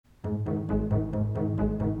This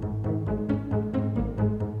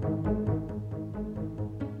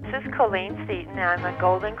is Colleen Seaton. I'm a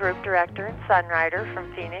Golden Group Director in Sunrider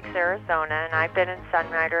from Phoenix, Arizona, and I've been in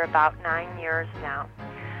Sunrider about 9 years now.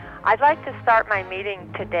 I'd like to start my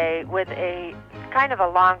meeting today with a kind of a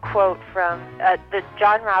long quote from the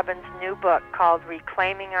John Robbins' new book called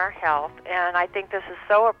Reclaiming Our Health, and I think this is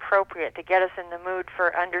so appropriate to get us in the mood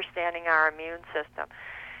for understanding our immune system.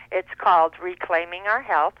 It's called Reclaiming Our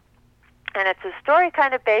Health, and it's a story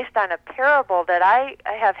kind of based on a parable that I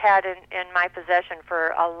have had in my possession for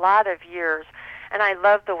a lot of years, and I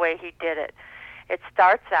love the way he did it. It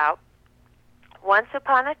starts out, once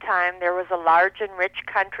upon a time there was a large and rich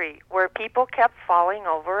country where people kept falling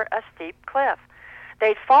over a steep cliff.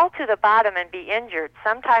 They'd fall to the bottom and be injured,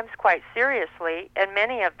 sometimes quite seriously, and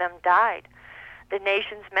many of them died. The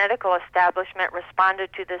nation's medical establishment responded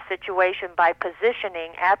to the situation by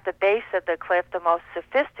positioning at the base of the cliff the most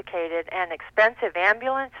sophisticated and expensive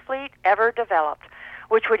ambulance fleet ever developed,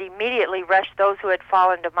 which would immediately rush those who had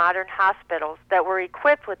fallen to modern hospitals that were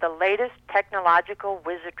equipped with the latest technological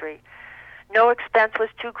wizardry. No expense was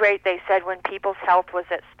too great, they said, when people's health was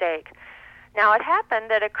at stake. Now, it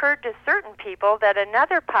happened that occurred to certain people that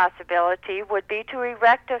another possibility would be to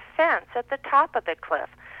erect a fence at the top of the cliff.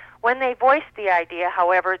 When they voiced the idea,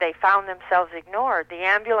 however, they found themselves ignored. The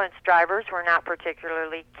ambulance drivers were not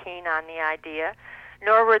particularly keen on the idea,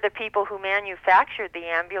 nor were the people who manufactured the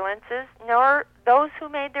ambulances, nor those who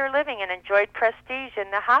made their living and enjoyed prestige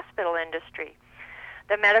in the hospital industry.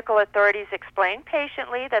 The medical authorities explained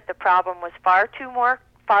patiently that the problem was far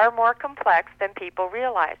more complex than people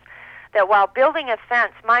realized. That while building a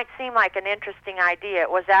fence might seem like an interesting idea,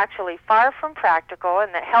 it was actually far from practical,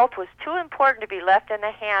 and that health was too important to be left in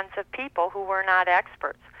the hands of people who were not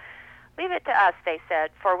experts. Leave it to us, they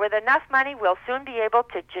said, for with enough money we'll soon be able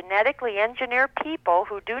to genetically engineer people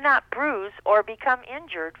who do not bruise or become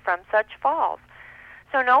injured from such falls.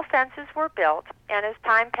 So no fences were built, and as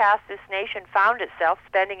time passed, this nation found itself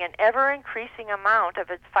spending an ever-increasing amount of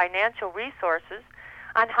its financial resources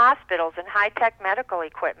on hospitals and high-tech medical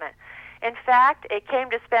equipment. In fact, it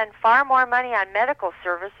came to spend far more money on medical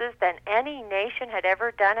services than any nation had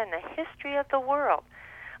ever done in the history of the world.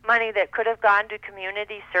 Money that could have gone to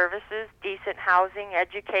community services, decent housing,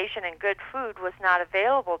 education, and good food was not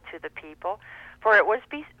available to the people, for it was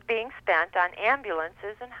being spent on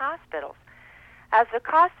ambulances and hospitals. As the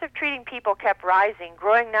cost of treating people kept rising,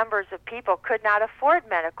 growing numbers of people could not afford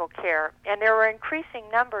medical care, and there were increasing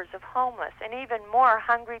numbers of homeless and even more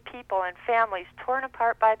hungry people and families torn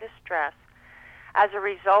apart by the stress. As a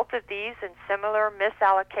result of these and similar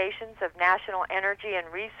misallocations of national energy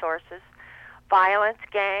and resources, violence,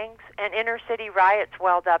 gangs, and inner-city riots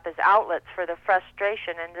welled up as outlets for the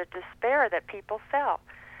frustration and the despair that people felt.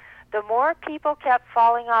 The more people kept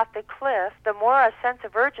falling off the cliff, the more a sense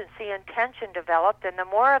of urgency and tension developed, and the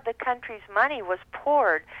more of the country's money was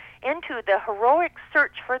poured into the heroic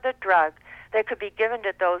search for the drug that could be given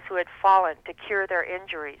to those who had fallen to cure their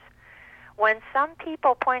injuries. When some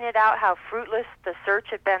people pointed out how fruitless the search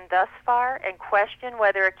had been thus far and questioned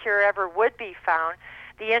whether a cure ever would be found,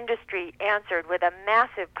 the industry answered with a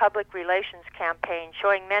massive public relations campaign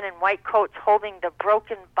showing men in white coats holding the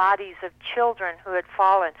broken bodies of children who had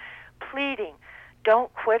fallen, pleading,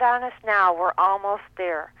 "Don't quit on us now, we're almost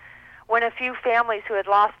there." When a few families who had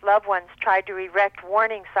lost loved ones tried to erect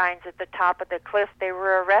warning signs at the top of the cliff, they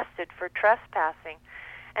were arrested for trespassing.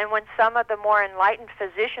 And when some of the more enlightened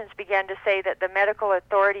physicians began to say that the medical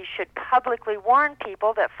authorities should publicly warn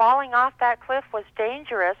people that falling off that cliff was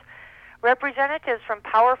dangerous, representatives from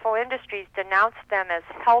powerful industries denounced them as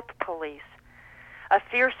health police. A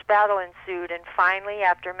fierce battle ensued, and finally,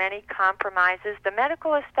 after many compromises, the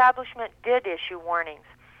medical establishment did issue warnings.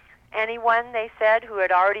 Anyone, they said, who had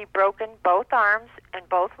already broken both arms and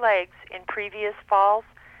both legs in previous falls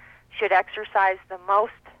should exercise the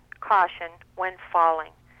most caution when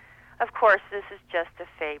falling. Of course, this is just a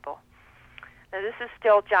fable. Now, this is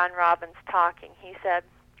still John Robbins talking. He said,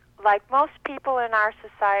 "Like most people in our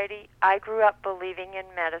society, I grew up believing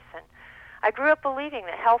in medicine. I grew up believing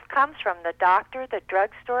that health comes from the doctor, the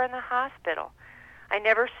drugstore, and the hospital. I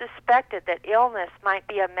never suspected that illness might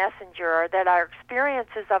be a messenger or that our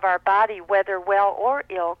experiences of our body, whether well or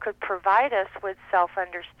ill, could provide us with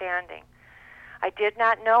self-understanding. I did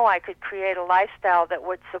not know I could create a lifestyle that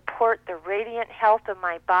would support the radiant health of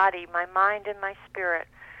my body, my mind, and my spirit.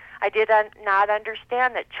 I did not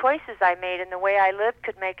understand that choices I made in the way I lived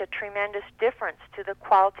could make a tremendous difference to the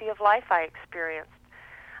quality of life I experienced.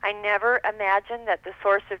 I never imagined that the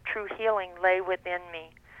source of true healing lay within me.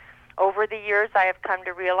 Over the years, I have come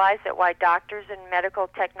to realize that while doctors and medical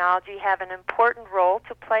technology have an important role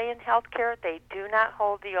to play in healthcare, they do not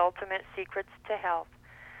hold the ultimate secrets to health.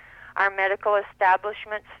 Our medical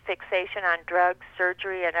establishment's fixation on drugs,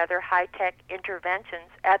 surgery, and other high-tech interventions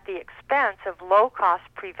at the expense of low-cost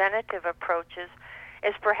preventative approaches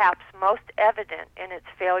is perhaps most evident in its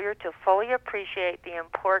failure to fully appreciate the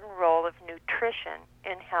important role of nutrition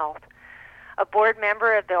in health. A board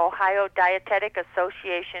member of the Ohio Dietetic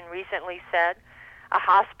Association recently said, "A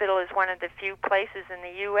hospital is one of the few places in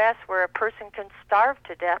the U.S. where a person can starve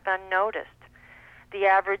to death unnoticed. The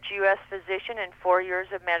average U.S. physician in 4 years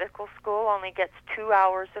of medical school only gets 2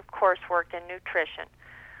 hours of coursework in nutrition.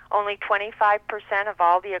 Only 25% of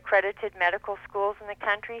all the accredited medical schools in the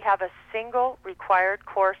country have a single required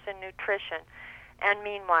course in nutrition. And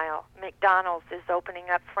meanwhile, McDonald's is opening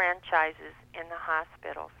up franchises in the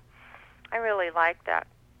hospitals." I really like that.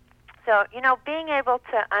 So, being able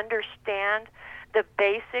to understand the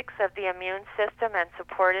basics of the immune system and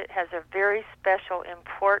support it has a very special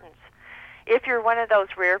importance. If you're one of those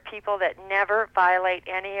rare people that never violate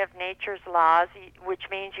any of nature's laws, which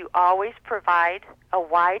means you always provide a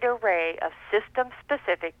wide array of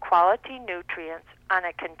system-specific quality nutrients on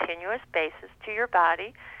a continuous basis to your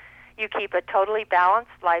body, you keep a totally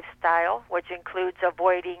balanced lifestyle, which includes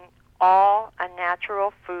avoiding all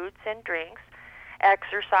unnatural foods and drinks,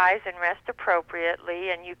 exercise and rest appropriately,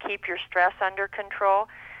 and you keep your stress under control,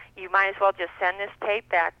 you might as well just send this tape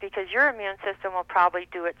back because your immune system will probably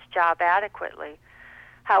do its job adequately.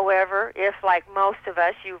 However, if, like most of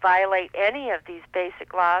us, you violate any of these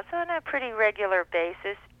basic laws on a pretty regular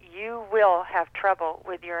basis, you will have trouble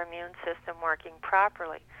with your immune system working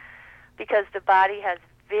properly because the body has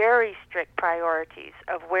very strict priorities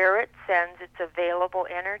of where it sends its available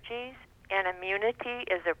energies, and immunity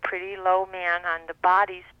is a pretty low man on the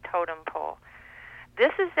body's totem pole.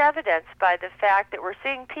 This is evidenced by the fact that we're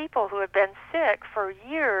seeing people who have been sick for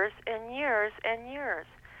years and years and years.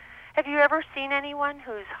 Have you ever seen anyone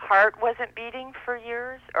whose heart wasn't beating for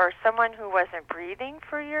years, or someone who wasn't breathing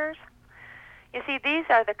for years? You see, these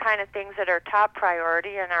are the kind of things that are top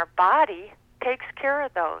priority, and our body takes care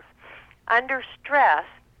of those. Under stress,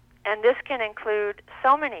 and this can include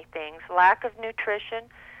so many things: lack of nutrition,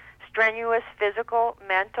 strenuous physical,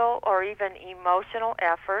 mental, or even emotional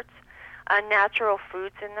efforts, unnatural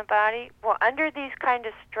foods in the body. Well, under these kind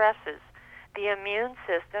of stresses, the immune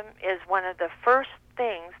system is one of the first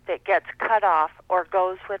things that gets cut off or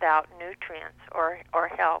goes without nutrients or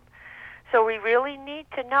help. So we really need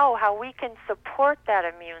to know how we can support that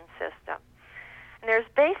immune system. And there's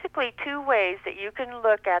basically two ways that you can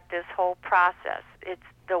look at this whole process. It's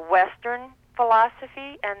the Western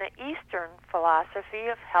philosophy and the Eastern philosophy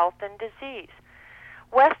of health and disease.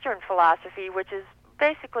 Western philosophy, which is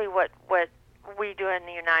basically what we do in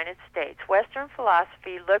the United States. Western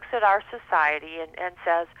philosophy looks at our society and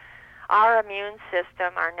says our immune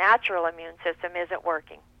system, our natural immune system, isn't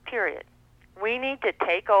working, period. We need to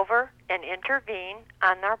take over and intervene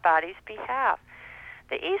on our body's behalf.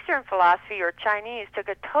 The Eastern philosophy, or Chinese, took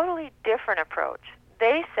a totally different approach.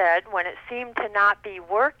 They said when it seemed to not be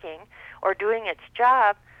working or doing its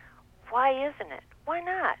job, why isn't it? Why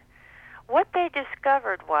not? What they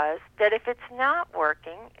discovered was that if it's not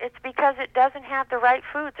working, it's because it doesn't have the right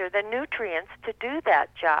foods or the nutrients to do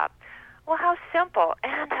that job. Well, how simple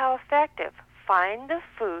and how effective. Find the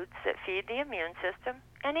foods that feed the immune system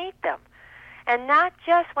and eat them. And not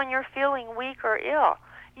just when you're feeling weak or ill.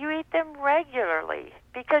 You eat them regularly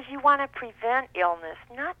because you want to prevent illness,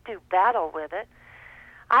 not do battle with it.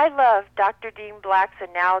 I love Dr. Dean Black's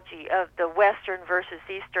analogy of the Western versus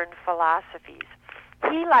Eastern philosophies.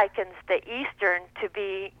 He likens the Eastern to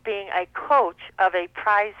being a coach of a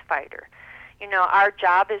prize fighter. You know, our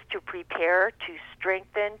job is to prepare, to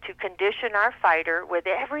strengthen, to condition our fighter with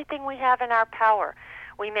everything we have in our power.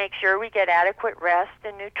 We make sure we get adequate rest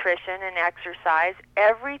and nutrition and exercise,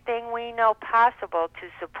 everything we know possible to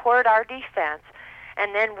support our defense,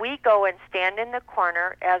 and then we go and stand in the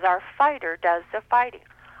corner as our fighter does the fighting,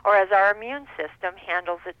 or as our immune system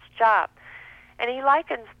handles its job. And he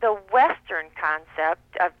likens the Western concept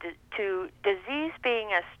to disease being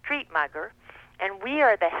a street mugger, and we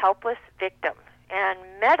are the helpless victim. And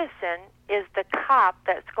medicine is the cop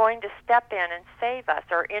that's going to step in and save us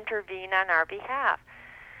or intervene on our behalf.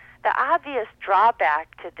 The obvious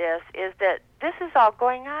drawback to this is that this is all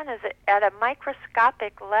going on at a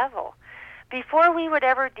microscopic level. Before we would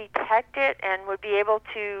ever detect it and would be able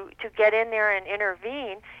to get in there and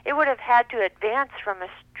intervene, it would have had to advance from a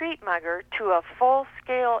street mugger to a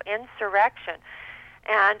full-scale insurrection.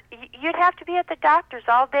 And you'd have to be at the doctor's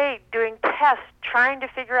all day doing tests, trying to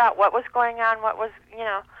figure out what was going on, what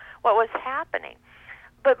what was happening.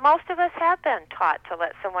 But most of us have been taught to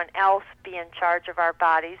let someone else be in charge of our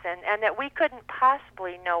bodies and that we couldn't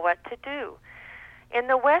possibly know what to do. In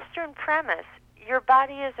the Western premise, your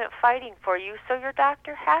body isn't fighting for you, so your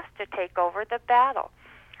doctor has to take over the battle.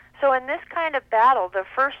 So in this kind of battle, the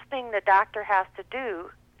first thing the doctor has to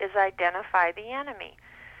do is identify the enemy.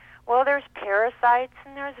 Well, there's parasites,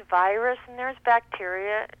 and there's virus, and there's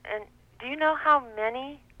bacteria, and do you know how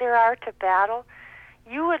many there are to battle?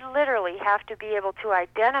 You would literally have to be able to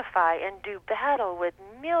identify and do battle with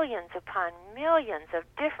millions upon millions of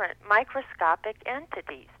different microscopic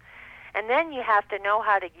entities. And then you have to know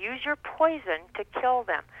how to use your poison to kill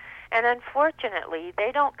them. And unfortunately,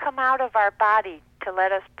 they don't come out of our body to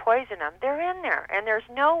let us poison them. They're in there, and there's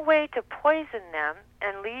no way to poison them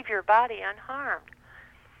and leave your body unharmed.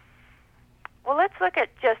 Well, let's look at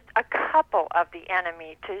just a couple of the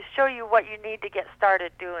enemy to show you what you need to get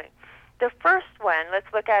started doing. The first one,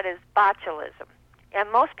 let's look at, is botulism.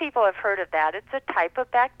 And most people have heard of that. It's a type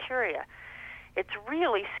of bacteria. It's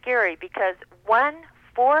really scary because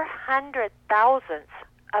 1/400,000th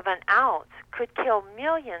of an ounce could kill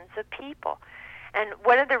millions of people. And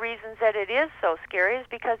one of the reasons that it is so scary is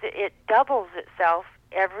because it doubles itself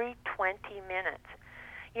every 20 minutes.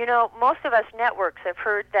 You know, most of us networks have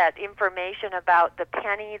heard that information about the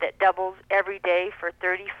penny that doubles every day for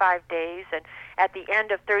 35 days, and at the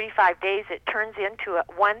end of 35 days it turns into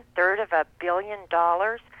 1/3 of $1 billion.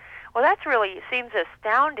 Well, that's really seems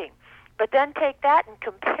astounding. But then take that and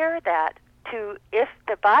compare that to if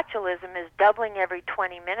the botulism is doubling every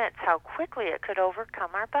 20 minutes, how quickly it could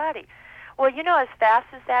overcome our body. Well, you know, as fast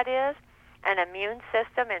as that is, an immune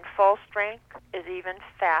system in full strength is even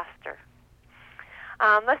faster.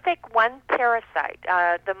 Let's take one parasite,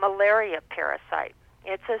 the malaria parasite.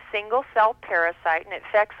 It's a single-cell parasite, and it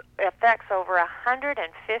affects over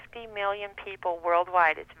 150 million people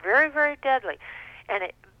worldwide. It's very, very deadly, and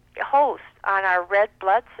it hosts on our red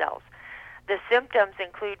blood cells. The symptoms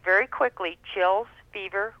include very quickly chills,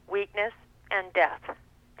 fever, weakness, and death.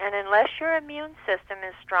 And unless your immune system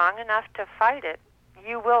is strong enough to fight it,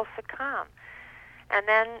 you will succumb. And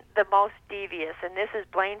then the most devious, and this is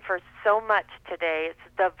blamed for so much today, it's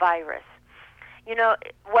the virus. You know,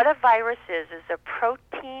 what a virus is a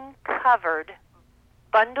protein-covered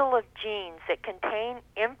bundle of genes that contain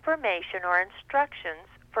information or instructions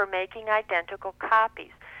for making identical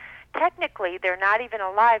copies. Technically, they're not even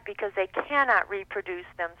alive because they cannot reproduce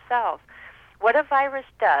themselves. What a virus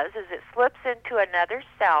does is it slips into another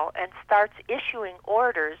cell and starts issuing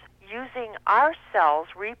orders using our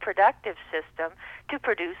cell's reproductive system to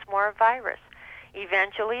produce more virus.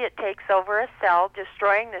 Eventually, it takes over a cell,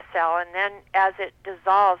 destroying the cell, and then as it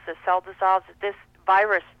dissolves, the cell dissolves, this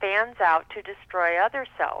virus fans out to destroy other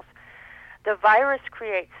cells. The virus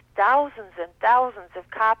creates thousands and thousands of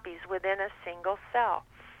copies within a single cell.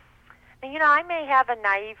 Now, you know, I may have a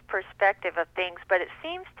naive perspective of things, but it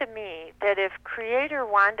seems to me that if Creator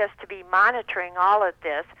wanted us to be monitoring all of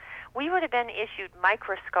this, we would have been issued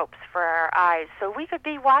microscopes for our eyes so we could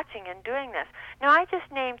be watching and doing this. Now, I just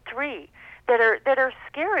named 3 that are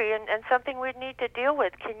scary and something we'd need to deal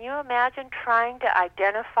with. Can you imagine trying to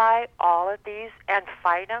identify all of these and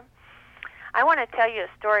fight them? I want to tell you a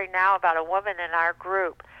story now about a woman in our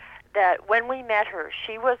group that when we met her,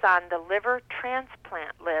 she was on the liver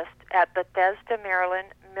transplant list at Bethesda,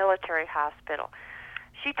 Maryland Military Hospital.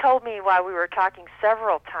 She told me while we were talking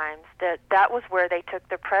several times that was where they took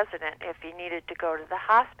the president if he needed to go to the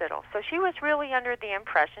hospital. So she was really under the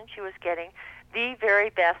impression she was getting the very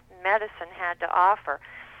best medicine had to offer.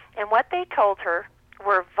 And what they told her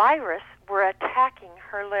were virus were attacking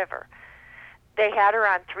her liver. They had her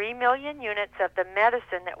on 3 million units of the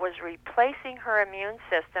medicine that was replacing her immune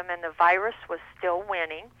system, and the virus was still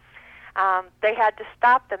winning. They had to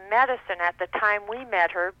stop the medicine at the time we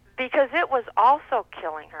met her because it was also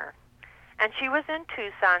killing her. And she was in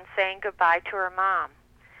Tucson saying goodbye to her mom.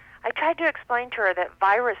 I tried to explain to her that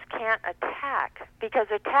virus can't attack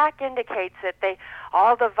because attack indicates that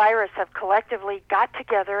all the virus have collectively got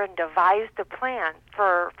together and devised a plan.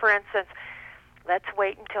 For instance, let's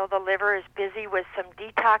wait until the liver is busy with some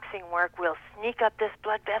detoxing work. We'll sneak up this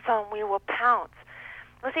blood vessel and we will pounce.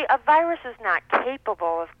 Well, see, a virus is not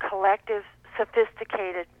capable of collective,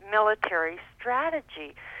 sophisticated military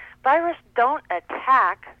strategy. Viruses don't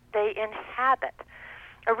attack, they inhabit.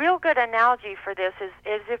 A real good analogy for this is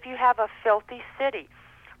if you have a filthy city.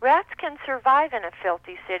 Rats can survive in a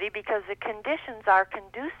filthy city because the conditions are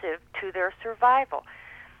conducive to their survival.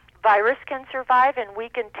 Virus can survive in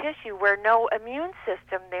weakened tissue where no immune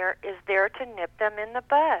system is there to nip them in the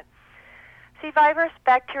bud. See, virus,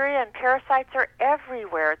 bacteria, and parasites are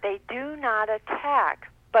everywhere. They do not attack.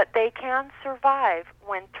 but they can survive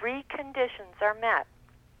when three conditions are met.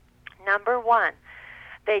 Number one,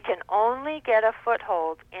 they can only get a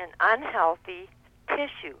foothold in unhealthy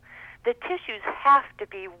tissue. The tissues have to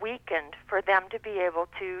be weakened for them to be able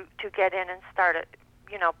to get in and start,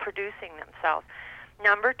 producing themselves.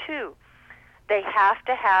 Number two, they have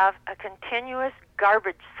to have a continuous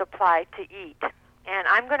garbage supply to eat. And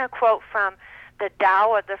I'm going to quote from The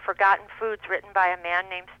Tao of the Forgotten Foods, written by a man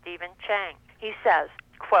named Stephen Chang. He says,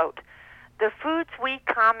 quote, "The foods we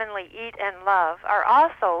commonly eat and love are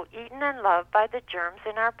also eaten and loved by the germs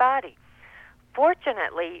in our body.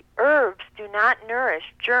 Fortunately, herbs do not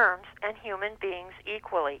nourish germs and human beings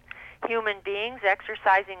equally. Human beings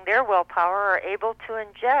exercising their willpower are able to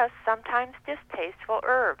ingest sometimes distasteful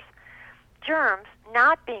herbs. Germs,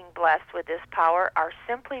 not being blessed with this power, are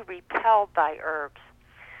simply repelled by herbs.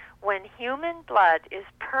 When human blood is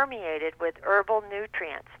permeated with herbal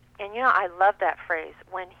nutrients," and I love that phrase,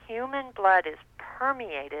 when human blood is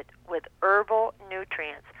permeated with herbal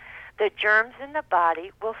nutrients, the germs in the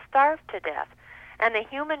body will starve to death, and the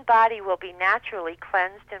human body will be naturally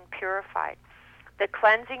cleansed and purified. The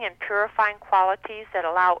cleansing and purifying qualities that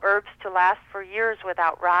allow herbs to last for years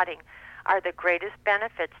without rotting are the greatest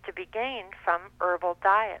benefits to be gained from herbal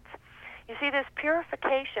diets. You see, this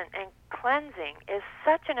purification and cleansing is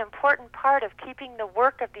such an important part of keeping the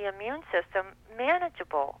work of the immune system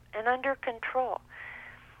manageable and under control.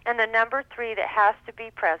 And the number three that has to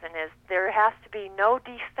be present is there has to be no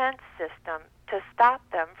defense system to stop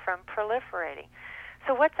them from proliferating.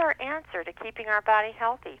 So what's our answer to keeping our body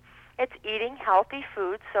healthy? It's eating healthy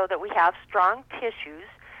foods so that we have strong tissues,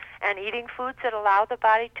 and eating foods that allow the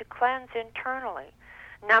body to cleanse internally.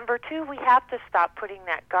 Number two, we have to stop putting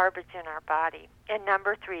that garbage in our body. And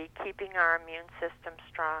number three, keeping our immune system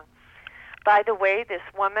strong. By the way, this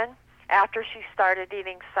woman, after she started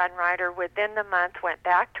eating Sunrider, within the month went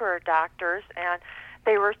back to her doctors, and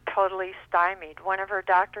they were totally stymied. One of her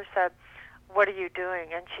doctors said, "What are you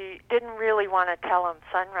doing?" And she didn't really want to tell them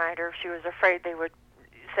Sunrider. She was afraid they would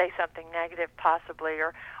say something negative possibly,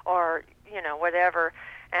 or whatever.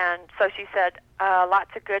 And so she said,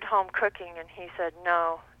 "Lots of good home cooking." And he said,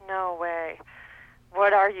 no way.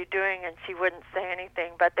 "What are you doing?" And she wouldn't say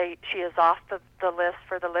anything, but she is off the list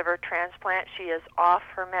for the liver transplant. She is off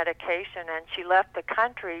her medication, and she left the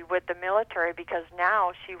country with the military because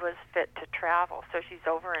now she was fit to travel. So she's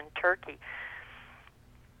over in Turkey.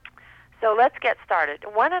 So let's get started.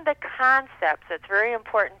 One of the concepts that's very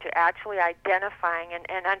important to actually identifying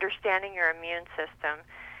and understanding your immune system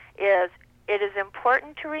is it is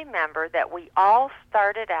important to remember that we all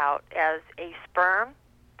started out as a sperm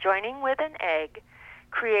joining with an egg,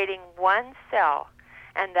 creating one cell,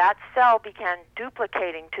 and that cell began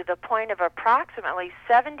duplicating to the point of approximately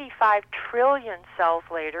 75 trillion cells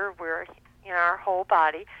later. We're in our whole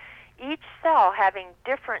body, each cell having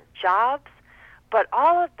different jobs, but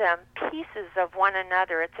all of them pieces of one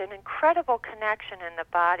another. It's an incredible connection in the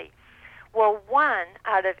body. Well, 1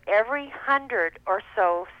 out of every 100 or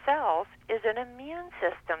so cells is an immune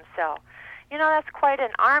system cell. That's quite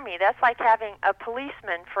an army. That's like having a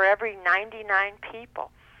policeman for every 99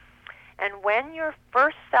 people. And when your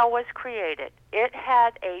first cell was created, it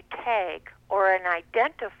had a tag or an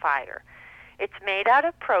identifier. It's made out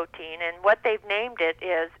of protein, and what they've named it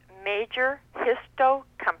is Major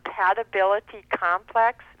Histocompatibility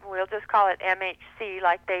Complex. We'll just call it MHC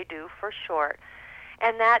like they do for short.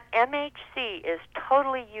 And that MHC is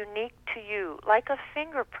totally unique to you, like a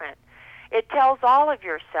fingerprint. It tells all of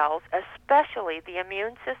your cells, especially the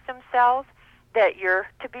immune system cells, that you're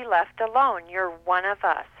to be left alone. You're one of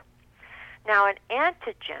us. Now, an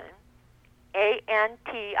antigen,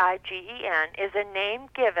 A-N-T-I-G-E-N, is a name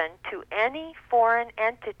given to any foreign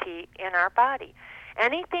entity in our body.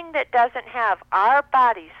 Anything that doesn't have our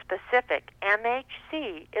body's specific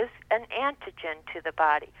MHC is an antigen to the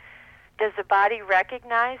body. Does the body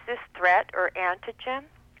recognize this threat or antigen?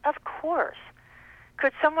 Of course.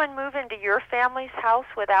 Could someone move into your family's house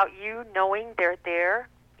without you knowing they're there?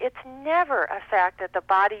 It's never a fact that the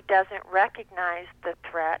body doesn't recognize the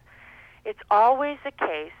threat. It's always a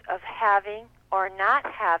case of having or not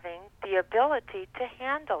having the ability to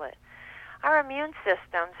handle it. Our immune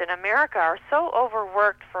systems in America are so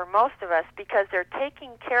overworked for most of us because they're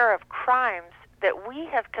taking care of crimes that we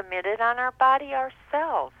have committed on our body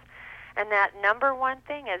ourselves. And that number one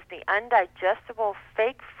thing is the undigestible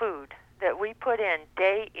fake food that we put in,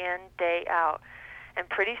 day out. And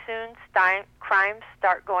pretty soon crimes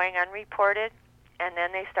start going unreported, and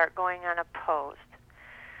then they start going unopposed.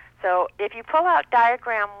 So if you pull out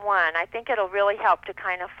diagram 1, I think it'll really help to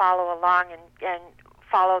kind of follow along and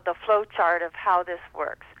follow the flow chart of how this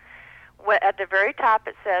works. At the very top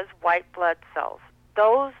it says white blood cells.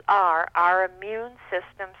 Those are our immune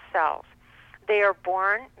system cells. They are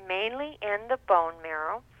born mainly in the bone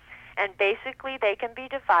marrow, and basically they can be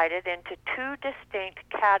divided into two distinct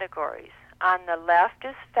categories. On the left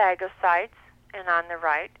is phagocytes, and on the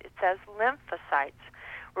right it says lymphocytes.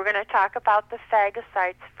 We're going to talk about the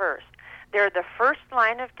phagocytes first. They're the first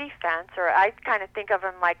line of defense, or I kind of think of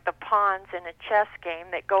them like the pawns in a chess game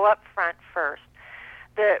that go up front first.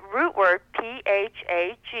 The root word,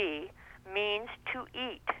 P-H-A-G, means to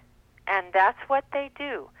eat, and that's what they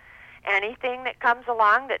do. Anything that comes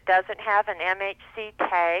along that doesn't have an MHC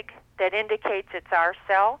tag that indicates it's our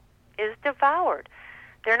cell is devoured.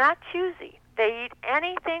 They're not choosy. They eat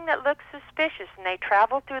anything that looks suspicious, and they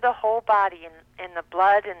travel through the whole body in the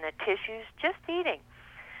blood and the tissues, just eating.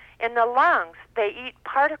 In the lungs, they eat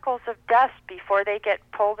particles of dust before they get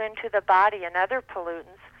pulled into the body and other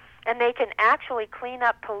pollutants, and they can actually clean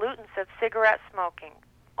up pollutants of cigarette smoking,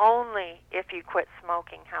 only if you quit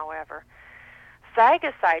smoking, however.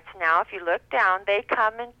 Phagocytes now, if you look down, they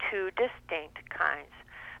come in two distinct kinds.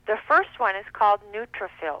 The first one is called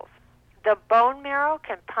neutrophils. The bone marrow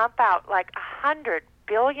can pump out like 100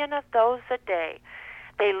 billion of those a day.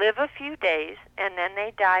 They live a few days and then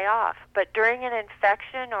they die off. But during an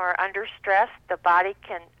infection or under stress, the body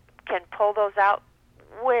can pull those out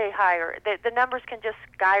way higher. The numbers can just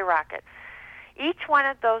skyrocket. Each one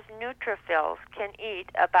of those neutrophils can eat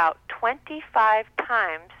about 25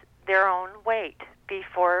 times their own weight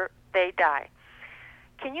before they die.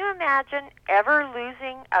 Can you imagine ever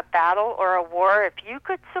losing a battle or a war if you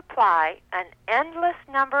could supply an endless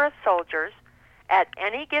number of soldiers at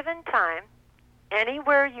any given time,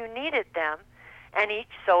 anywhere you needed them, and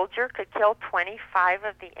each soldier could kill 25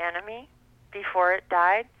 of the enemy before it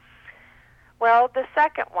died? Well, the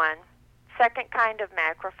second kind of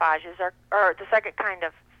macrophages, or the second kind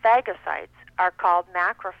of phagocytes, are called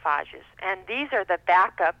macrophages, and these are the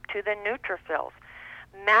backup to the neutrophils.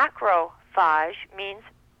 Macrophage means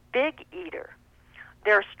big eater.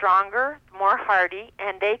 They're stronger, more hardy,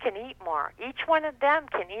 and they can eat more. Each one of them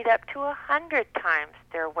can eat up to 100 times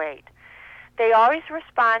their weight. They always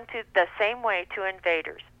respond to the same way to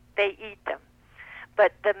invaders. They eat them.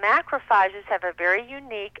 But the macrophages have a very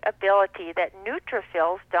unique ability that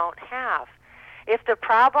neutrophils don't have. If the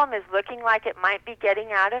problem is looking like it might be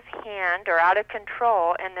getting out of hand or out of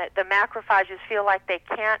control, and that the macrophages feel like they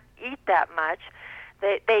can't eat that much,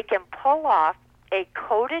 they can pull off a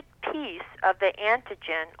coated piece of the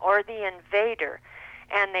antigen or the invader,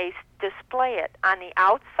 and they display it on the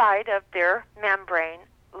outside of their membrane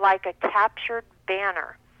like a captured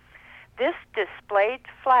banner. This displayed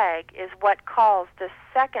flag is what calls the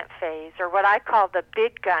second phase, or what I call the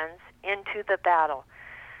big guns, into the battle.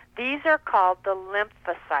 These are called the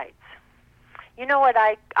lymphocytes. You know what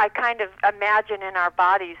I kind of imagine in our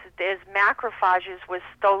bodies is macrophages with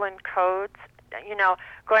stolen codes,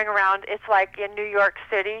 going around. It's like in New York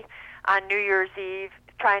City on New Year's Eve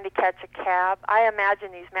trying to catch a cab. I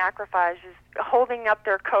imagine these macrophages holding up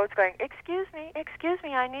their codes going, excuse me,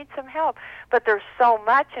 I need some help. But there's so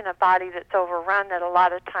much in a body that's overrun that a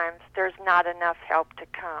lot of times there's not enough help to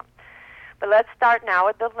come. But let's start now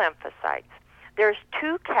with the lymphocytes. There's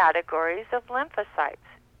two categories of lymphocytes,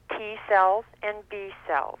 T cells and B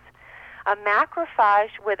cells. A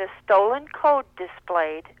macrophage with a stolen code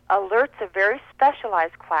displayed alerts a very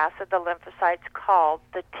specialized class of the lymphocytes called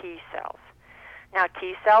the T cells. Now,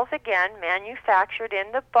 T cells, again, manufactured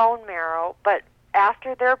in the bone marrow, but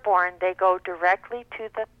after they're born, they go directly to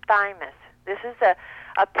the thymus. This is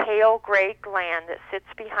a pale gray gland that sits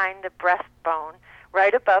behind the breastbone,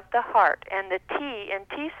 right above the heart, and the T in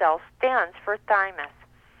T cells stands for thymus.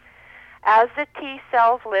 As the T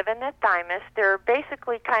cells live in the thymus, they're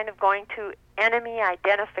basically kind of going to enemy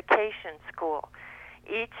identification school.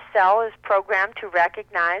 Each cell is programmed to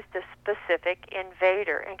recognize the specific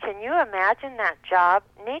invader. And can you imagine that job?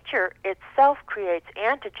 Nature itself creates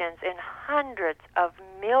antigens in hundreds of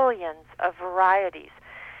millions of varieties.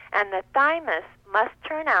 And the thymus must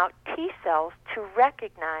turn out T cells to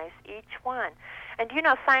recognize each one. And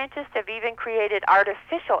scientists have even created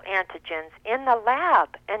artificial antigens in the lab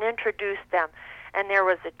and introduced them. And there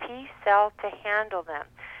was a T cell to handle them.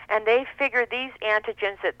 And they figured these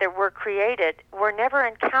antigens that were created were never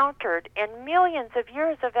encountered in millions of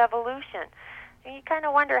years of evolution. And you kind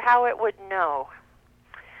of wonder how it would know.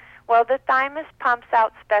 Well, the thymus pumps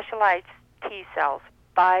out specialized T cells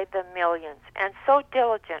by the millions. And so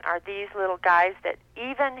diligent are these little guys that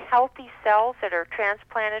even healthy cells that are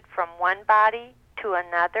transplanted from one body to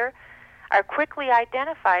another are quickly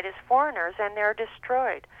identified as foreigners, and they're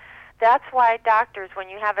destroyed. That's why doctors, when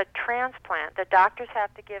you have a transplant, the doctors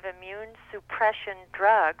have to give immune suppression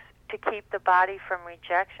drugs to keep the body from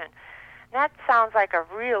rejection. And that sounds like a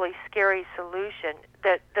really scary solution,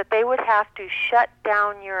 that they would have to shut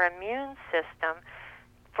down your immune system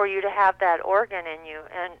for you to have that organ in you.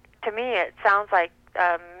 And to me, it sounds like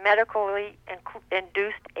medically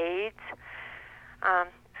induced AIDS.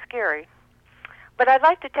 Scary. But I'd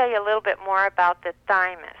like to tell you a little bit more about the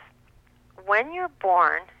thymus. When you're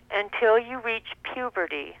born, until you reach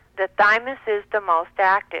puberty, the thymus is the most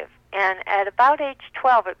active. And at about age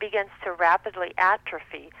 12, it begins to rapidly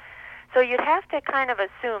atrophy. So you'd have to kind of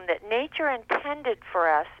assume that nature intended for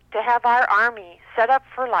us to have our army set up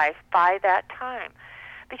for life by that time.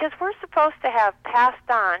 Because we're supposed to have passed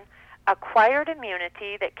on acquired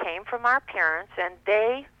immunity that came from our parents, and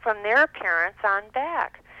they from their parents on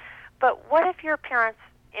back. But what if your parents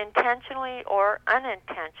intentionally or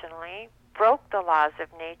unintentionally broke the laws of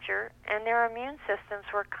nature and their immune systems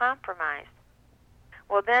were compromised?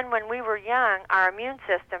 Well, then when we were young, our immune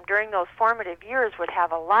system during those formative years would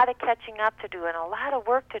have a lot of catching up to do and a lot of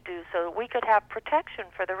work to do so that we could have protection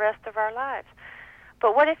for the rest of our lives.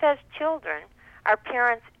 But what if as children, our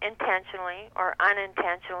parents intentionally or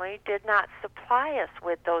unintentionally did not supply us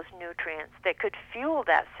with those nutrients that could fuel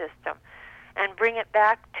that system and bring it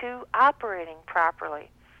back to operating properly?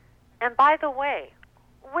 And by the way,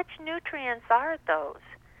 which nutrients are those?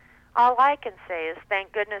 All I can say is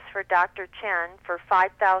thank goodness for Dr. Chen for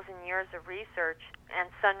 5,000 years of research and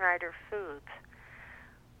Sunrider Foods.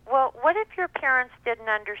 Well, what if your parents didn't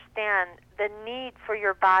understand the need for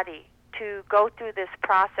your body to go through this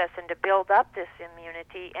process and to build up this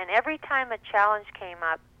immunity, and every time a challenge came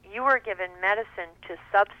up, you were given medicine to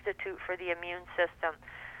substitute for the immune system,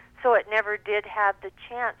 so it never did have the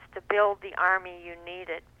chance to build the army you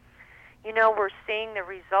needed? You know, we're seeing the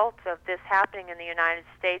results of this happening in the United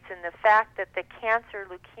States, and the fact that the cancer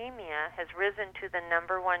leukemia has risen to the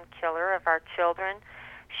 #1 killer of our children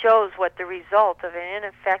shows what the result of an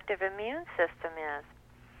ineffective immune system is.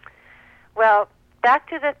 Well, back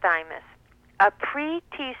to the thymus. A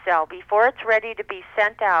pre-T cell, before it's ready to be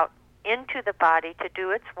sent out into the body to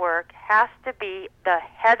do its work, has to be the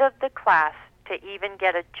head of the class to even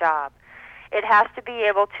get a job. It has to be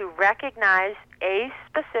able to recognize a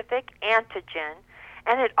specific antigen,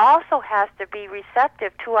 and it also has to be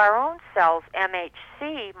receptive to our own cells'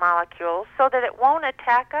 MHC molecules so that it won't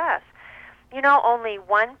attack us. You know, only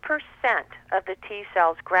 1% of the T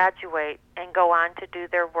cells graduate and go on to do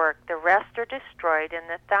their work. The rest are destroyed in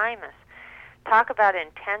the thymus. Talk about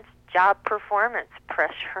intense job performance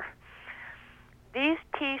pressure. These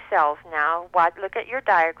T cells now, look at your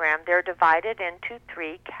diagram, they're divided into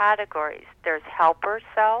 3 categories. There's helper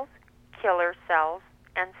cells, killer cells,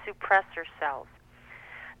 and suppressor cells.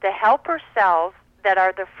 The helper cells that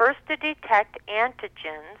are the first to detect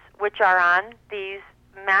antigens, which are on these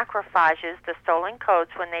macrophages, the stolen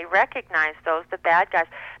codes, when they recognize those, the bad guys,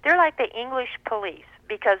 they're like the English police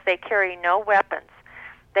because they carry no weapons.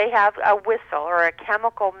 They have a whistle or a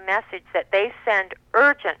chemical message that they send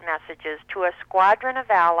urgent messages to a squadron of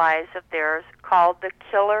allies of theirs called the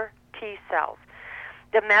killer T cells.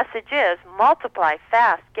 The message is, multiply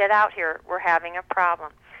fast, get out here, we're having a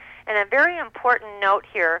problem. And a very important note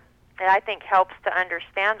here that I think helps to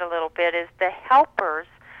understand a little bit is the helpers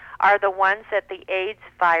are the ones that the AIDS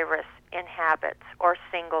virus inhabits or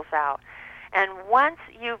singles out. And once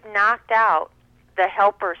you've knocked out the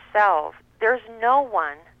helper cells, there's no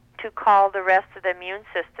one to call the rest of the immune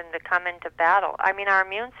system to come into battle. I mean, our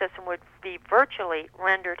immune system would be virtually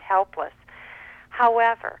rendered helpless.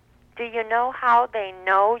 However, do you know how they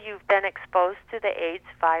know you've been exposed to the AIDS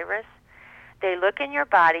virus? They look in your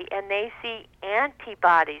body and they see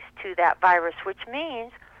antibodies to that virus, which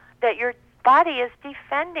means that your body is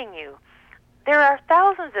defending you. There are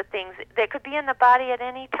thousands of things that could be in the body at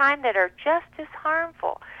any time that are just as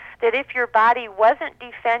harmful, that if your body wasn't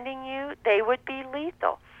defending you, they would be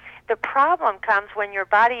lethal. The problem comes when your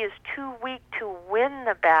body is too weak to win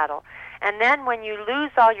the battle. And then when you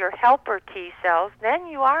lose all your helper T cells, then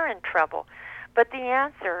you are in trouble. But the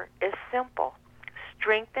answer is simple.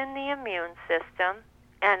 Strengthen the immune system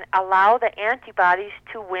and allow the antibodies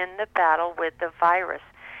to win the battle with the virus.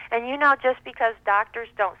 And you know, just because doctors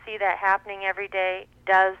don't see that happening every day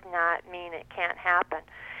does not mean it can't happen.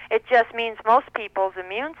 It just means most people's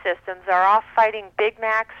immune systems are off fighting Big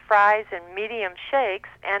Macs, fries, and medium shakes,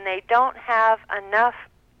 and they don't have enough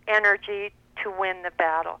energy to win the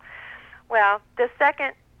battle. Well, the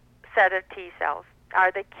second set of T cells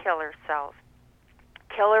are the killer cells.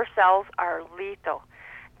 Killer cells are lethal.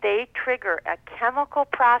 They trigger a chemical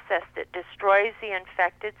process that destroys the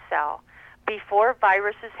infected cell, before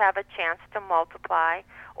viruses have a chance to multiply,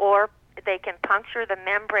 or they can puncture the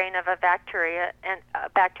membrane of a bacteria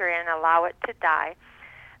and allow it to die.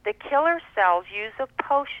 The killer cells use a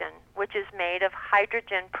potion which is made of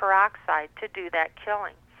hydrogen peroxide to do that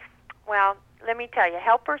killing. Well, let me tell you,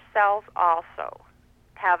 helper cells also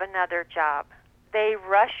have another job. They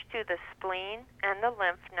rush to the spleen and the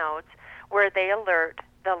lymph nodes where they alert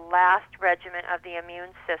the last regiment of the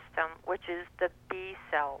immune system, which is the B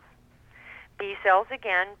cells. B cells,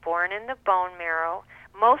 again, born in the bone marrow.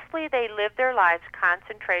 Mostly they live their lives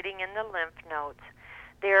concentrating in the lymph nodes.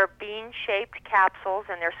 They're bean-shaped capsules,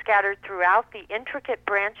 and they're scattered throughout the intricate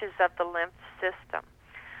branches of the lymph system.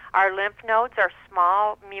 Our lymph nodes are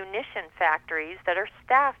small munition factories that are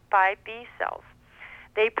staffed by B cells.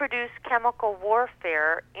 They produce chemical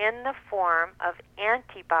warfare in the form of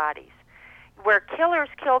antibodies. Where killers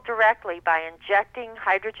kill directly by injecting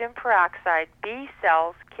hydrogen peroxide, B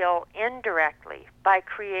cells kill indirectly by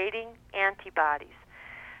creating antibodies.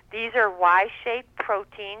 These are Y-shaped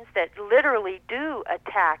proteins that literally do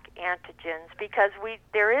attack antigens because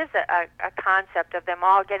there is a concept of them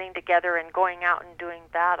all getting together and going out and doing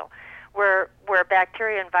battle. Where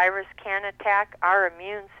bacteria and virus can attack, our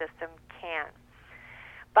immune system can.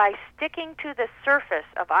 By sticking to the surface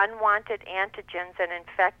of unwanted antigens and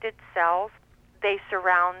infected cells, they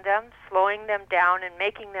surround them, slowing them down and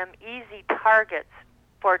making them easy targets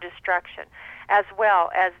for destruction, as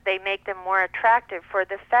well as they make them more attractive for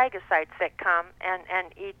the phagocytes that come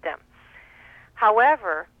and eat them.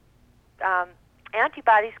 However,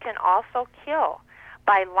 antibodies can also kill.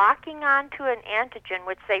 By locking onto an antigen,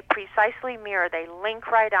 which they precisely mirror, they link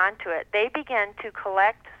right onto it, they begin to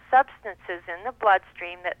collect substances in the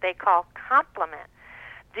bloodstream that they call complement.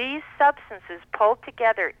 These substances, pulled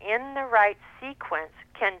together in the right sequence,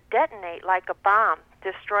 can detonate like a bomb,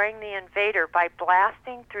 destroying the invader by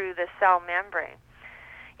blasting through the cell membrane.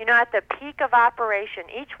 You know, at the peak of operation,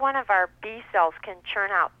 each one of our B cells can churn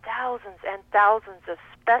out thousands and thousands of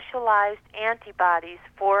specialized antibodies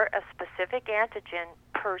for a specific antigen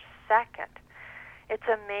per second. It's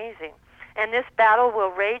amazing. And this battle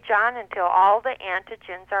will rage on until all the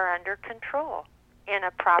antigens are under control in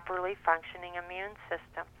a properly functioning immune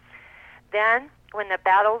system. Then, when the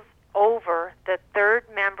battle's over, the third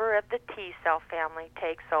member of the T cell family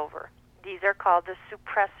takes over. These are called the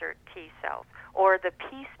suppressor T cells, or the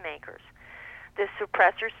peacemakers. The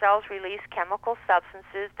suppressor cells release chemical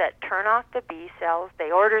substances that turn off the B cells.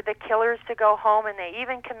 They order the killers to go home, and they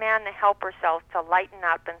even command the helper cells to lighten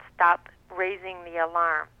up and stop raising the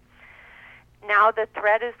alarm. Now the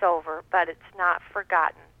threat is over, but it's not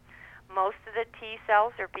forgotten. Most of the T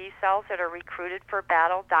cells or B cells that are recruited for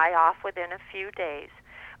battle die off within a few days.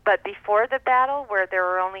 But before the battle, where there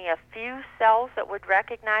are only a few cells that would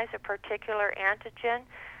recognize a particular antigen,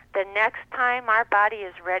 the next time our body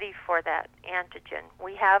is ready for that antigen,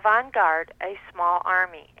 we have on guard a small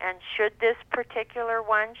army. And should this particular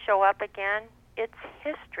one show up again, it's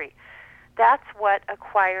history. That's what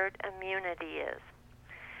acquired immunity is.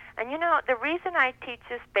 And you know, the reason I teach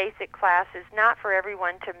this basic class is not for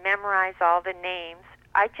everyone to memorize all the names.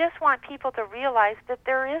 I just want people to realize that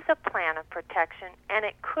there is a plan of protection, and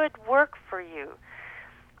it could work for you.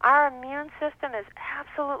 Our immune system is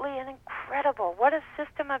absolutely incredible. What a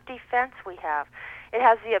system of defense we have. It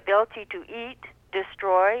has the ability to eat,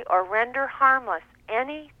 destroy, or render harmless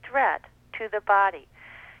any threat to the body.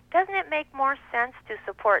 Doesn't it make more sense to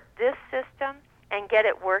support this system and get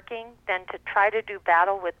it working than to try to do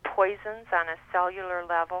battle with poisons on a cellular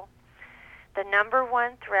level? The number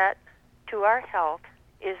one threat to our health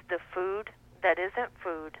is the food that isn't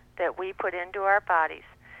food that we put into our bodies.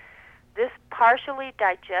 This partially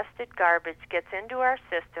digested garbage gets into our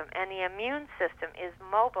system, and the immune system is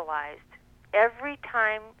mobilized every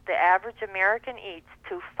time the average American eats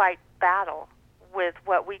to fight battle with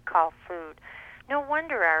what we call food. No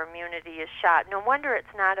wonder our immunity is shot. No wonder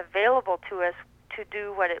it's not available to us to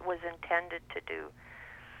do what it was intended to do.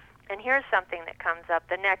 And here's something that comes up.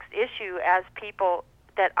 The next issue, as people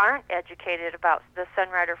that aren't educated about the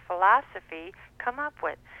Sunrider philosophy come up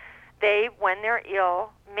with. They, when they're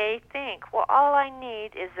ill, may think, well, all I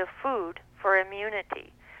need is a food for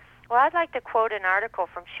immunity. Well, I'd like to quote an article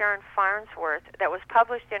from Sharon Farnsworth that was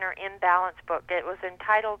published in her Imbalance book. It was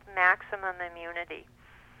entitled Maximum Immunity.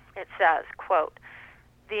 It says, quote,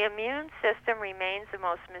 "The immune system remains the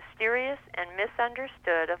most mysterious and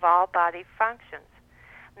misunderstood of all body functions.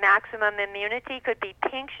 Maximum immunity could be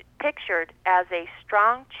pictured as a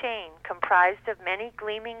strong chain comprised of many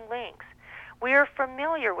gleaming links. We are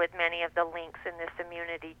familiar with many of the links in this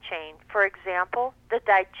immunity chain. For example, the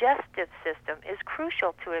digestive system is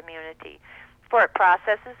crucial to immunity. for it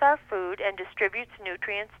processes our food and distributes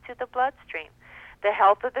nutrients to the bloodstream. The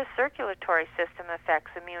health of the circulatory system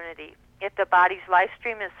affects immunity. If the body's life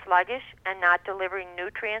stream is sluggish and not delivering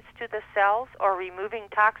nutrients to the cells or removing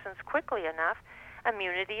toxins quickly enough,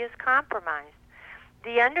 immunity is compromised.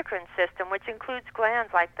 The endocrine system, which includes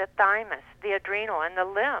glands like the thymus, the adrenal, and the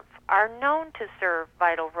lymph, are known to serve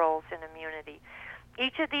vital roles in immunity.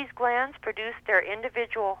 Each of these glands produce their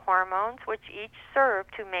individual hormones, which each serve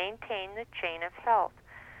to maintain the chain of health.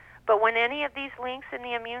 But when any of these links in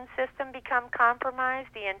the immune system become compromised,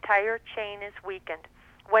 the entire chain is weakened.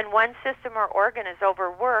 When one system or organ is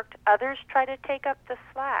overworked, others try to take up the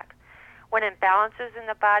slack. When imbalances in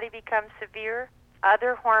the body become severe,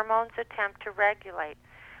 other hormones attempt to regulate.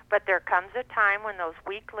 But there comes a time when those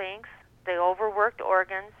weak links, the overworked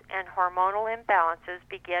organs, and hormonal imbalances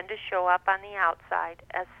begin to show up on the outside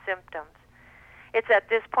as symptoms. It's at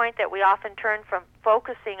this point that we often turn from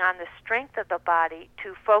focusing on the strength of the body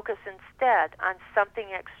to focus instead on something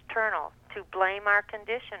external to blame our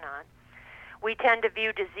condition on. We tend to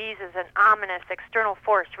view disease as an ominous external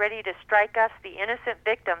force ready to strike us, the innocent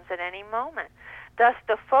victims, at any moment. Thus,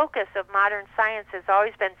 the focus of modern science has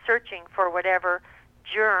always been searching for whatever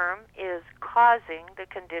germ is causing the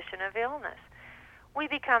condition of illness. We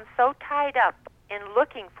become so tied up in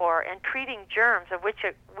looking for and treating germs, of which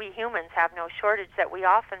we humans have no shortage, that we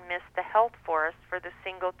often miss the health forest for the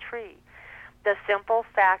single tree. The simple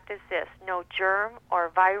fact is this: no germ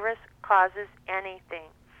or virus causes anything.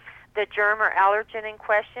 The germ or allergen in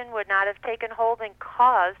question would not have taken hold and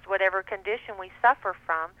caused whatever condition we suffer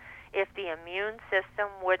from if the immune system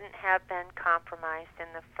wouldn't have been compromised in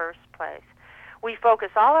the first place. We focus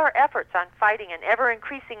all our efforts on fighting an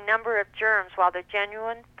ever-increasing number of germs while the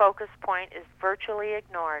genuine focus point is virtually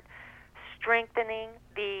ignored: strengthening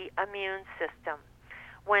the immune system.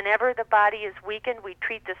 Whenever the body is weakened, we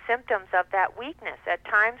treat the symptoms of that weakness, at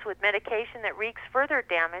times with medication that wreaks further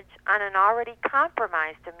damage on an already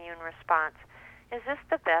compromised immune response. Is this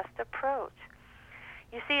the best approach?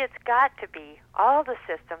 You see, it's got to be all the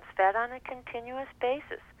systems fed on a continuous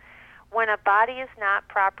basis. When a body is not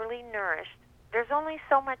properly nourished, there's only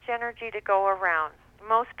so much energy to go around.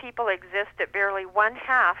 Most people exist at barely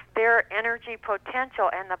one-half their energy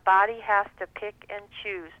potential, and the body has to pick and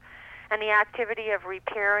choose. And the activity of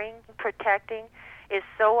repairing, protecting, is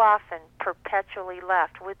so often perpetually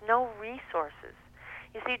left with no resources.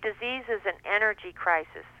 You see, disease is an energy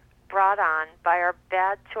crisis brought on by our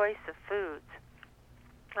bad choice of foods.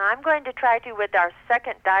 Now, I'm going to try to, with our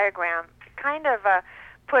second diagram, kind of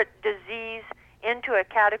put disease into a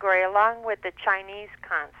category along with the Chinese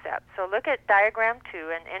concept. So look at diagram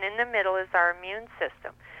 2, and in the middle is our immune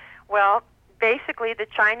system. Well, basically, the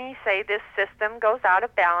Chinese say this system goes out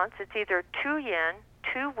of balance. It's either too yin,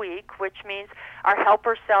 too weak, which means our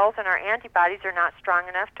helper cells and our antibodies are not strong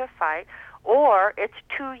enough to fight, or it's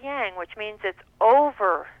too yang, which means it's overkill,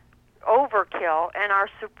 and our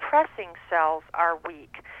suppressing cells are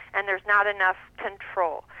weak, and there's not enough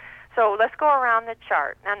control. So let's go around the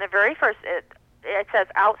chart. On the very first, it says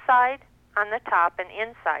outside on the top and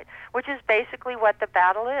inside, which is basically what the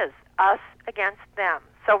battle is, us against them.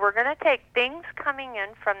 So we're going to take things coming in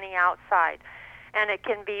from the outside, and it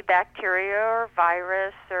can be bacteria or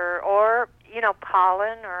virus or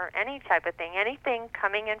pollen or any type of thing, anything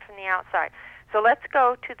coming in from the outside. So let's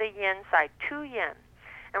go to the yin side, too yin.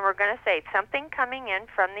 And we're going to say something coming in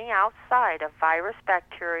from the outside, a virus,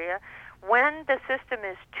 bacteria. When the system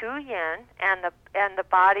is too yin and the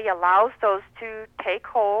body allows those to take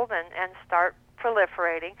hold and start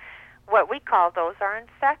proliferating, what we call those are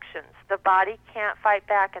infections. The body can't fight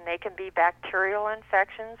back, and they can be bacterial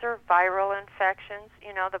infections or viral infections.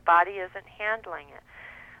 The body isn't handling it.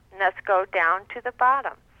 And let's go down to the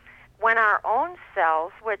bottom. When our own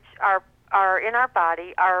cells, which are in our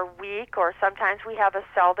body, are weak, or sometimes we have a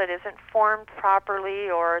cell that isn't formed properly,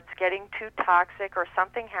 or it's getting too toxic, or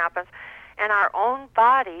something happens, and our own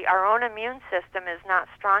body, our own immune system is not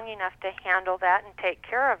strong enough to handle that and take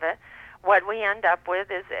care of it, what we end up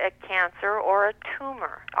with is a cancer or a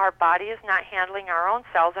tumor. Our body is not handling our own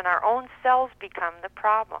cells, and our own cells become the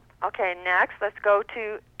problem. Okay, next, let's go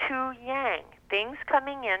to too yang, things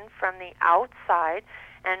coming in from the outside.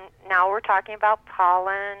 And now we're talking about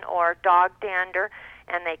pollen or dog dander,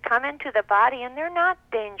 and they come into the body, and they're not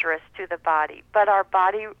dangerous to the body, but our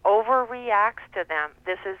body overreacts to them.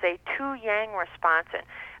 This is a too yang response, and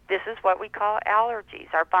this is what we call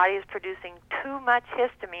allergies. Our body is producing too much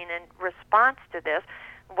histamine in response to this.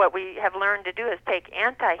 What we have learned to do is take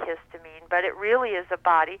antihistamine, but it really is a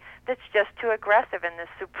body that's just too aggressive, and the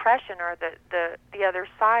suppression or the other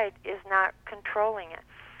side is not controlling it.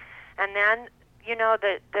 And then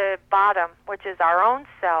the bottom, which is our own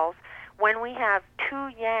cells, when we have too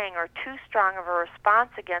yang or too strong of a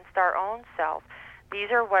response against our own cells,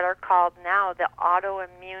 these are what are called now the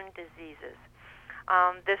autoimmune diseases.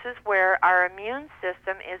 This is where our immune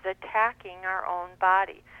system is attacking our own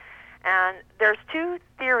body. And there's two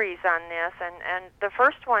theories on this, and the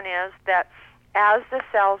first one is that as the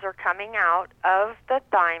cells are coming out of the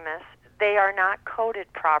thymus, they are not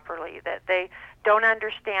coded properly, that they don't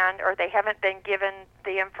understand or they haven't been given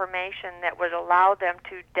the information that would allow them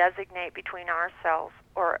to designate between our cells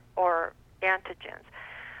or antigens.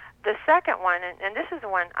 The second one, and this is the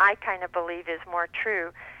one I kind of believe is more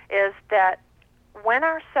true, is that when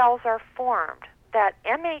our cells are formed, that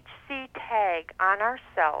MHC tag on our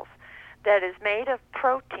cells that is made of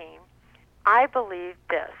protein, I believe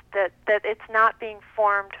this, that it's not being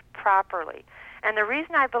formed properly. And the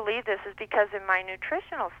reason I believe this is because in my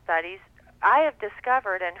nutritional studies, I have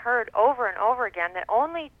discovered and heard over and over again that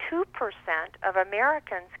only 2% of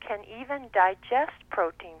Americans can even digest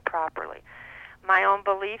protein properly. My own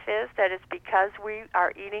belief is that it's because we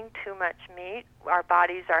are eating too much meat. Our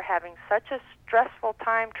bodies are having such a stressful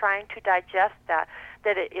time trying to digest that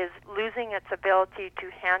it is losing its ability to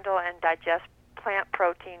handle and digest plant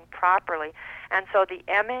protein properly. And so the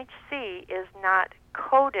MHC is not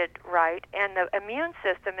coded right, and the immune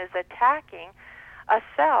system is attacking a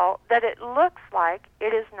cell that it looks like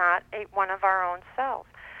it is not one of our own cells.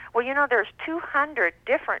 Well, there's 200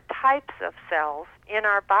 different types of cells in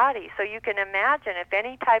our body, so you can imagine if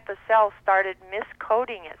any type of cell started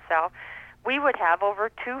miscoding itself, we would have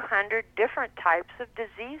over 200 different types of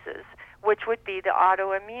diseases, which would be the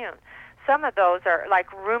autoimmune. Some of those are like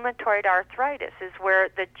rheumatoid arthritis, is where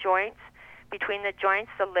the joints, between the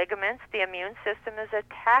joints, the ligaments, the immune system is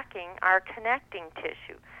attacking our connecting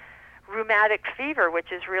tissue. Rheumatic fever,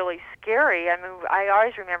 which is really scary. I mean, I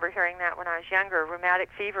always remember hearing that when I was younger, rheumatic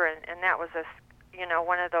fever, and that was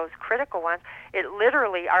one of those critical ones. It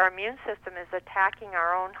literally, our immune system is attacking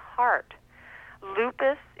our own heart.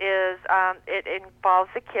 Lupus is, it involves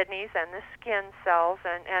the kidneys and the skin cells,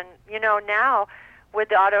 and now with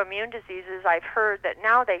the autoimmune diseases, I've heard that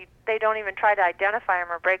now they don't even try to identify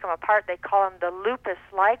them or break them apart. They call them the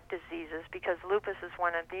lupus-like diseases because lupus is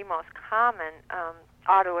one of the most common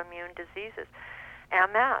autoimmune diseases.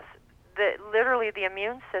 MS, literally the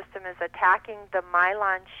immune system is attacking the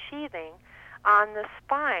myelin sheathing on the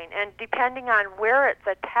spine, and depending on where it's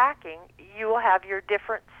attacking, you will have your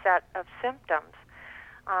different set of symptoms.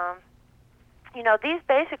 These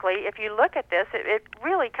basically, if you look at this, it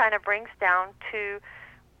really kind of brings down to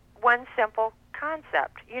one simple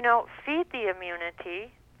concept. Feed the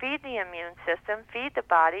immunity, feed the immune system, feed the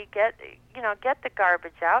body, get the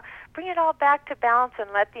garbage out, bring it all back to balance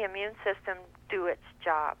and let the immune system do its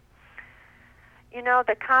job.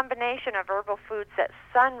 The combination of herbal foods that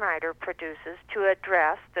Sunrider produces to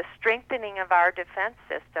address the strengthening of our defense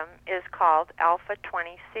system is called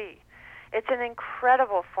Alpha-20C. It's an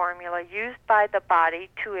incredible formula used by the body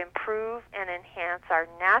to improve and enhance our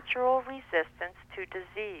natural resistance to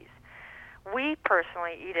disease. We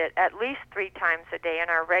personally eat it at least 3 times a day in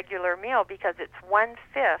our regular meal because it's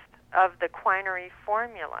 1/5 of the Quinary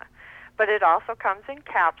formula. But it also comes in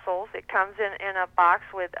capsules. It comes in a box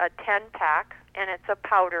with a 10-pack, and it's a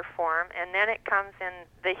powder form, and then it comes in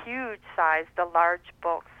the huge size, the large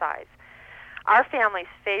bulk size. Our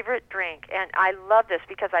family's favorite drink, and I love this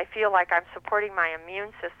because I feel like I'm supporting my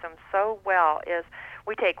immune system so well, is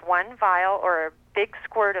we take 1 vial or a big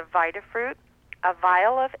squirt of Vitafruit, a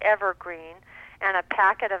vial of Evergreen, and a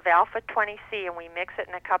packet of Alpha-20C, and we mix it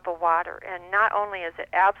in a cup of water. And not only is it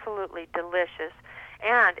absolutely delicious,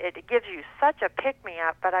 and it gives you such a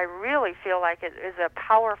pick-me-up, but I really feel like it is a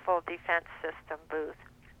powerful defense system boost.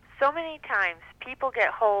 So many times people get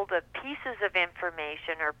hold of pieces of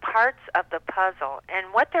information or parts of the puzzle,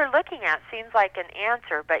 and what they're looking at seems like an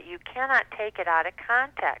answer, but you cannot take it out of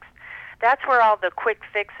context. That's where all the quick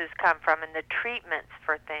fixes come from and the treatments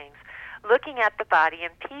for things. Looking at the body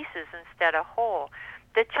in pieces instead of whole.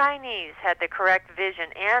 The Chinese had the correct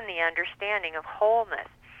vision and the understanding of wholeness.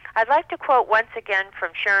 I'd like to quote once again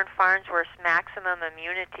from Sharon Farnsworth's Maximum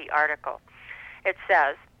Immunity article. It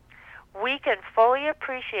says, "We can fully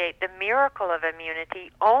appreciate the miracle of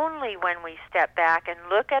immunity only when we step back and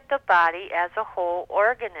look at the body as a whole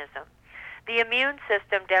organism. The immune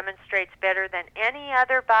system demonstrates better than any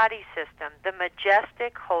other body system the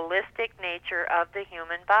majestic, holistic nature of the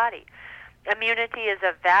human body. Immunity is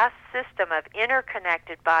a vast system of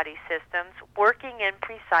interconnected body systems working in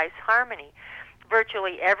precise harmony.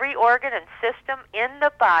 Virtually every organ and system in the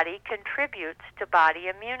body contributes to body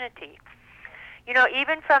immunity. You know,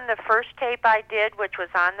 even from the first tape I did, which was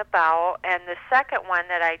on the bowel, and the second one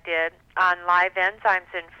that I did on live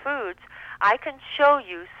enzymes in foods, I can show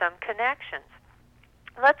you some connections.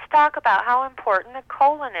 Let's talk about how important the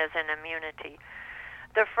colon is in immunity.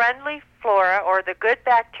 The friendly flora, or the good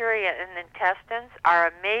bacteria in the intestines, are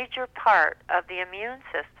a major part of the immune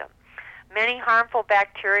system. Many harmful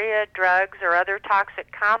bacteria, drugs, or other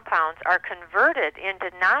toxic compounds are converted into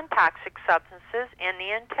non-toxic substances in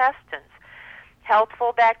the intestines.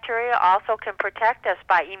 Healthful bacteria also can protect us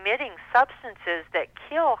by emitting substances that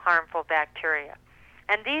kill harmful bacteria.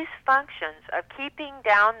 And these functions of keeping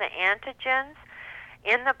down the antigens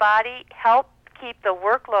in the body help keep the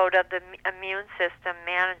workload of the immune system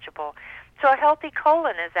manageable. So a healthy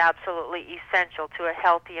colon is absolutely essential to a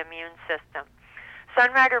healthy immune system.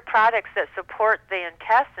 Sunrider products that support the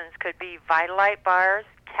intestines could be Vitalite bars,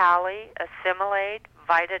 Kali, Assimilate,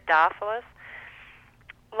 Vitadophilus.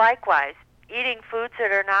 Likewise, eating foods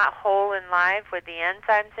that are not whole and live with the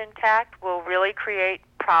enzymes intact will really create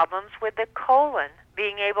problems with the colon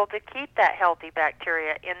being able to keep that healthy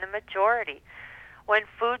bacteria in the majority. When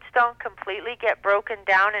foods don't completely get broken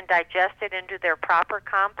down and digested into their proper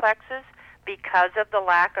complexes because of the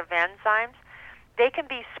lack of enzymes, they can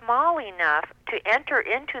be small enough to enter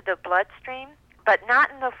into the bloodstream, but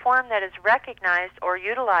not in the form that is recognized or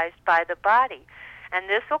utilized by the body. And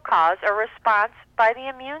this will cause a response by the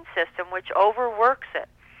immune system, which overworks it.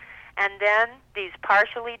 And then these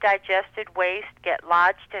partially digested waste get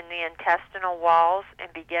lodged in the intestinal walls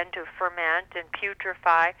and begin to ferment and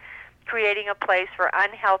putrefy, creating a place for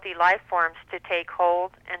unhealthy life forms to take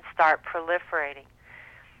hold and start proliferating.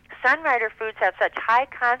 Sunrider foods have such high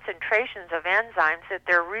concentrations of enzymes that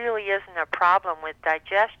there really isn't a problem with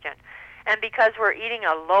digestion. And because we're eating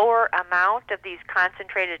a lower amount of these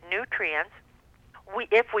concentrated nutrients,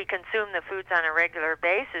 if we consume the foods on a regular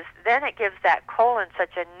basis, then it gives that colon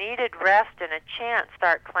such a needed rest and a chance to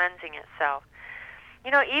start cleansing itself.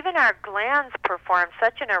 You know, even our glands perform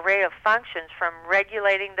such an array of functions, from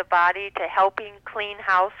regulating the body to helping clean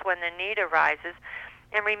house when the need arises.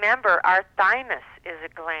 And remember, our thymus is a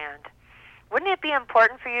gland. Wouldn't it be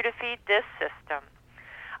important for you to feed this system?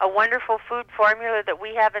 A wonderful food formula that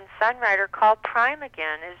we have in Sunrider called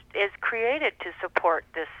Primeagen is created to support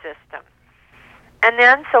this system. And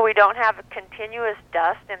then, so we don't have a continuous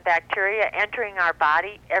dust and bacteria entering our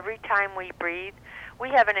body every time we breathe, we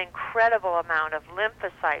have an incredible amount of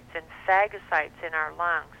lymphocytes and phagocytes in our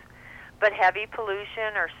lungs. But heavy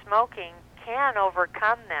pollution or smoking can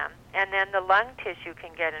overcome them, and then the lung tissue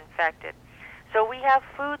can get infected. So we have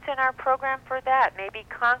foods in our program for that, maybe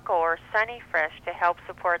Conco or Sunny Fresh to help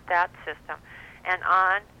support that system, and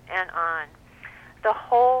on and on. The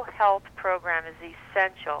whole health program is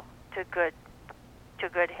essential to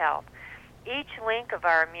good health. Each link of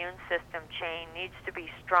our immune system chain needs to be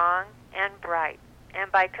strong and bright.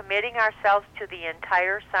 And by committing ourselves to the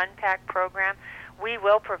entire SunPack program, we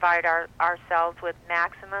will provide ourselves with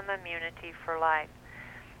maximum immunity for life.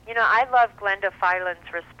 You know, I love Glenda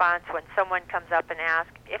Filan's response when someone comes up and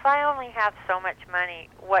asks, if I only have so much money,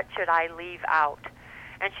 what should I leave out?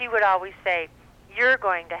 And she would always say, you're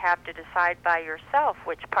going to have to decide by yourself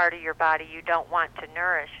which part of your body you don't want to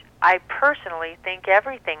nourish. I personally think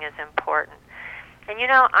everything is important. And you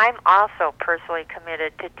know, I'm also personally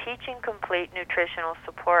committed to teaching complete nutritional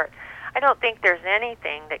support. I don't think there's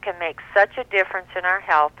anything that can make such a difference in our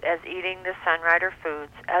health as eating the Sunrider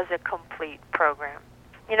foods as a complete program.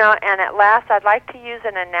 You know, and at last, I'd like to use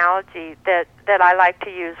an analogy that I like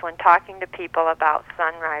to use when talking to people about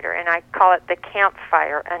Sunrider, and I call it the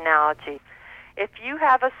campfire analogy. If you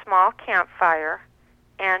have a small campfire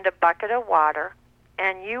and a bucket of water,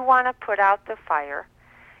 and you want to put out the fire,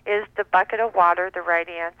 is the bucket of water the right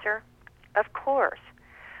answer? Of course.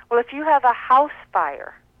 Well, if you have a house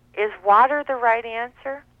fire, is water the right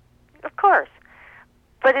answer? Of course.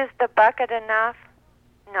 But is the bucket enough?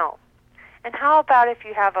 No. And how about if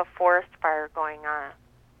you have a forest fire going on?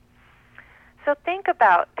 So think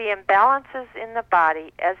about the imbalances in the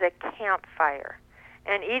body as a campfire.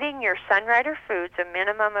 And eating your Sunrider foods a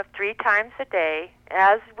minimum of 3 times a day,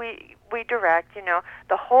 as we direct, you know,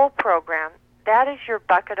 the whole program, that is your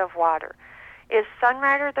bucket of water. Is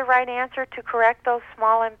Sunrider the right answer to correct those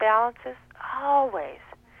small imbalances? Always.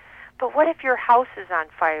 But what if your house is on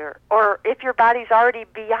fire, or if your body's already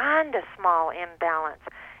beyond a small imbalance?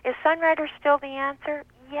 Is Sunrider still the answer?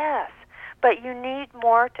 Yes. But you need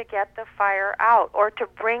more to get the fire out, or to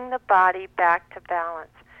bring the body back to balance.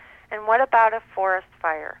 And what about a forest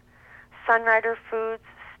fire? Sunrider foods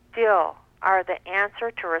still are the answer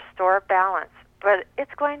to restore balance, but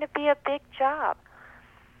it's going to be a big job.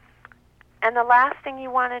 And the last thing you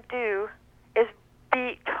want to do is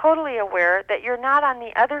be totally aware that you're not on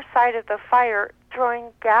the other side of the fire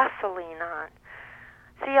throwing gasoline on.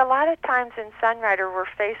 See, a lot of times in Sunrider, we're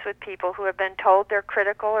faced with people who have been told they're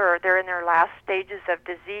critical or they're in their last stages of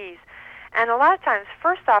disease. And a lot of times,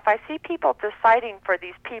 first off, I see people deciding for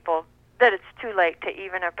these people that it's too late to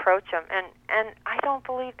even approach them. And I don't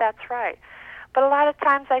believe that's right. But a lot of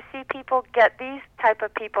times I see people get these type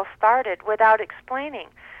of people started without explaining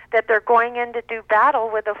that they're going in to do battle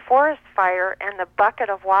with a forest fire and the bucket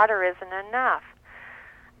of water isn't enough.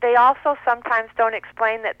 They also sometimes don't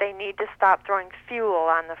explain that they need to stop throwing fuel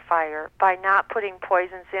on the fire by not putting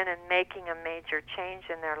poisons in and making a major change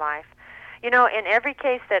in their life. You know, in every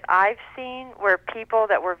case that I've seen where people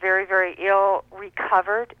that were very, very ill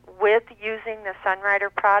recovered with using the Sunrider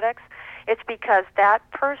products, it's because that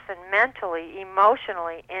person mentally,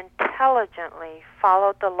 emotionally, intelligently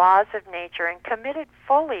followed the laws of nature and committed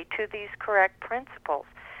fully to these correct principles.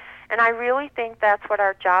 And I really think that's what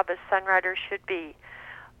our job as Sunriders should be.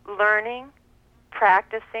 Learning,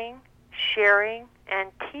 practicing, sharing,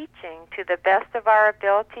 and teaching to the best of our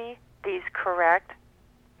ability these correct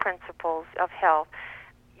principles of health,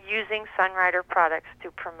 using Sunrider products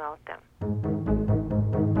to promote them.